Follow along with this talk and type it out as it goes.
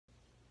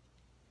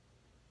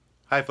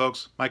Hi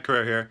folks, Mike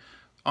Carrera here.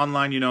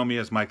 Online you know me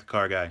as Mike the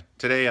Car Guy.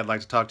 Today I'd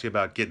like to talk to you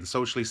about getting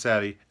socially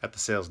savvy at the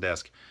sales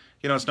desk.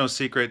 You know, it's no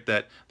secret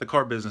that the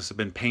car business has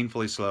been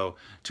painfully slow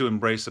to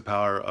embrace the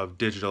power of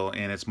digital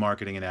in its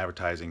marketing and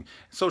advertising.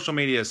 Social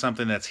media is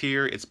something that's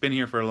here, it's been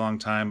here for a long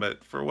time,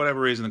 but for whatever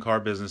reason the car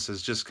business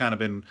has just kind of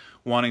been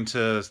wanting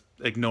to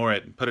ignore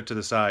it and put it to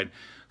the side.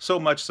 So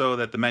much so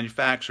that the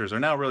manufacturers are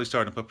now really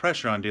starting to put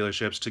pressure on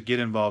dealerships to get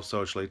involved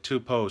socially,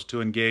 to post,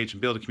 to engage and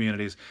build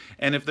communities.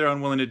 And if they're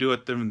unwilling to do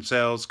it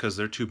themselves because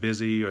they're too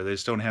busy or they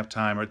just don't have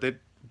time or they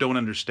don't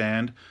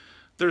understand,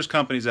 there's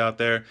companies out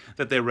there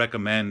that they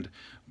recommend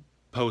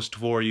post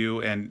for you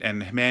and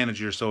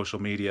manage your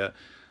social media.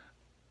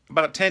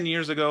 About 10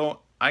 years ago,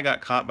 I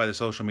got caught by the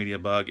social media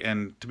bug,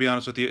 and to be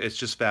honest with you, it's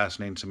just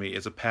fascinating to me.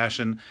 It's a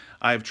passion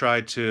I've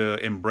tried to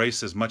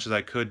embrace as much as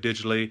I could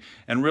digitally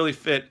and really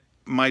fit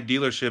my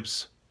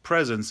dealership's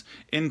presence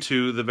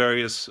into the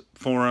various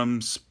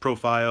forums,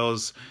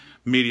 profiles,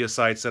 media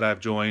sites that I've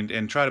joined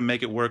and try to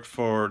make it work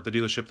for the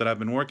dealership that I've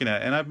been working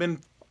at. And I've been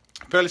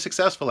fairly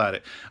successful at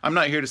it. I'm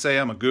not here to say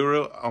I'm a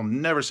guru. I'll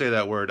never say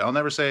that word. I'll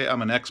never say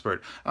I'm an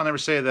expert. I'll never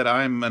say that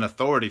I'm an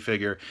authority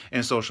figure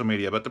in social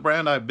media. But the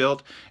brand I've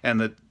built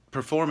and the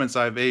performance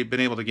I've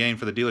been able to gain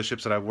for the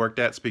dealerships that I've worked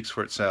at speaks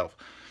for itself.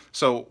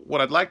 So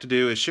what I'd like to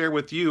do is share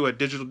with you at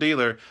Digital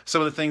Dealer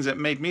some of the things that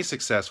made me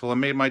successful and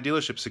made my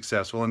dealership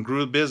successful and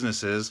grew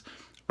businesses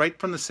right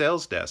from the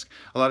sales desk.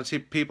 A lot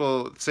of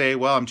people say,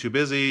 well, I'm too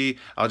busy,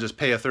 I'll just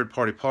pay a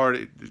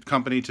third-party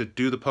company to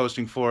do the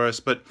posting for us.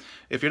 But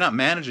if you're not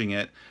managing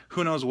it,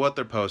 who knows what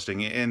they're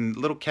posting? In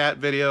little cat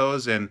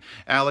videos and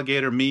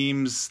alligator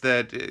memes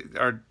that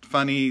are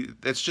funny,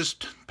 it's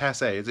just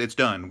passe. It's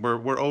done.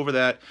 We're over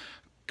that.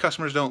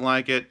 Customers don't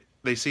like it.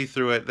 They see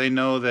through it. They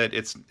know that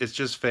it's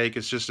just fake.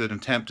 It's just an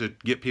attempt to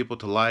get people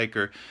to like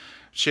or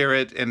share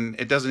it, and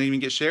it doesn't even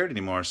get shared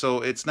anymore.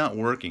 So it's not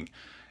working.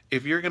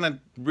 If you're going to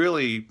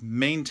really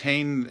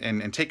maintain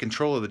and take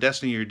control of the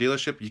destiny of your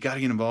dealership, you got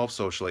to get involved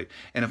socially.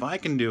 And if I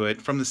can do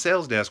it from the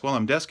sales desk while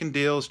I'm desking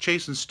deals,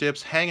 chasing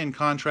stips, hanging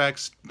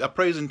contracts,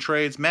 appraising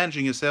trades,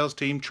 managing a sales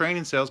team,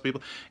 training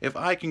salespeople, if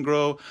I can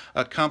grow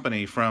a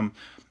company from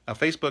a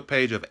Facebook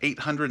page of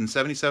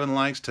 877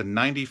 likes to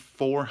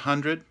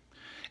 9,400,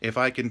 if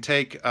I can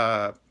take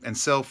and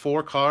sell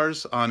 4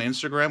 cars on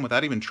Instagram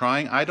without even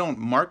trying, I don't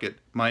market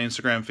my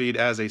Instagram feed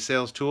as a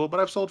sales tool, but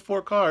I've sold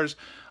 4 cars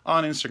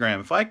on Instagram.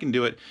 If I can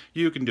do it,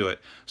 you can do it.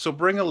 So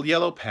bring a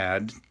yellow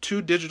pad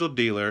to Digital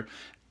Dealer.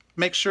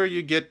 Make sure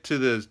you get to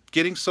the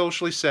Getting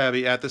Socially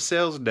Savvy at the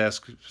Sales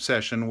Desk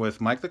session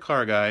with Mike the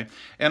Car Guy,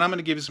 and I'm going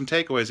to give you some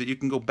takeaways that you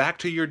can go back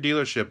to your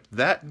dealership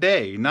that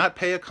day, not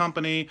pay a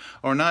company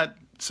or not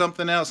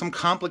something else, some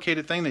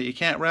complicated thing that you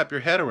can't wrap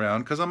your head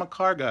around, because I'm a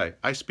car guy.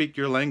 I speak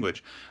your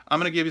language. I'm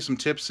going to give you some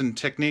tips and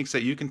techniques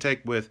that you can take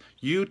with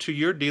you to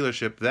your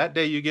dealership that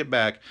day you get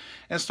back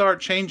and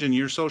start changing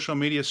your social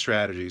media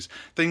strategies.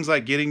 Things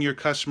like getting your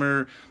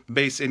customer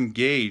base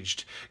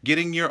engaged,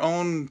 getting your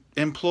own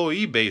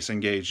employee base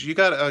engaged. You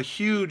got a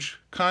huge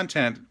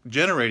content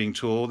generating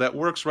tool that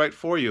works right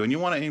for you, and you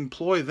want to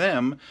employ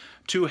them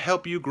to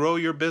help you grow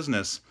your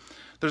business.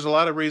 There's a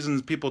lot of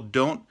reasons people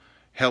don't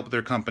help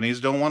their companies,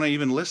 don't want to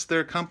even list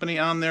their company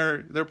on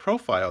their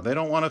profile. They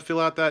don't want to fill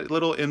out that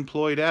little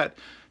employed at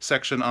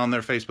section on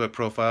their Facebook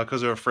profile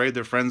because they're afraid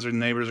their friends or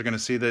neighbors are going to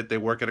see that they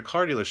work at a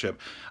car dealership.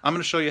 I'm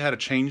going to show you how to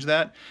change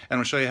that, and I'm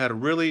going to show you how to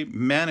really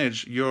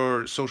manage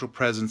your social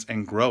presence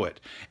and grow it.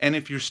 And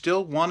if you're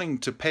still wanting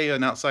to pay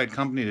an outside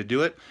company to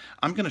do it,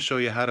 I'm going to show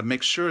you how to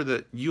make sure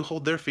that you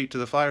hold their feet to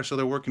the fire so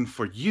they're working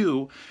for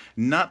you,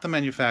 not the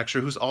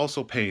manufacturer who's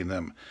also paying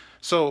them.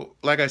 So,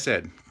 like I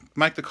said,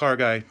 Mike the Car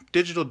Guy,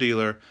 Digital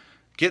Dealer,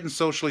 getting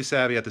socially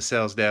savvy at the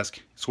sales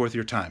desk. It's worth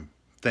your time.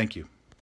 Thank you.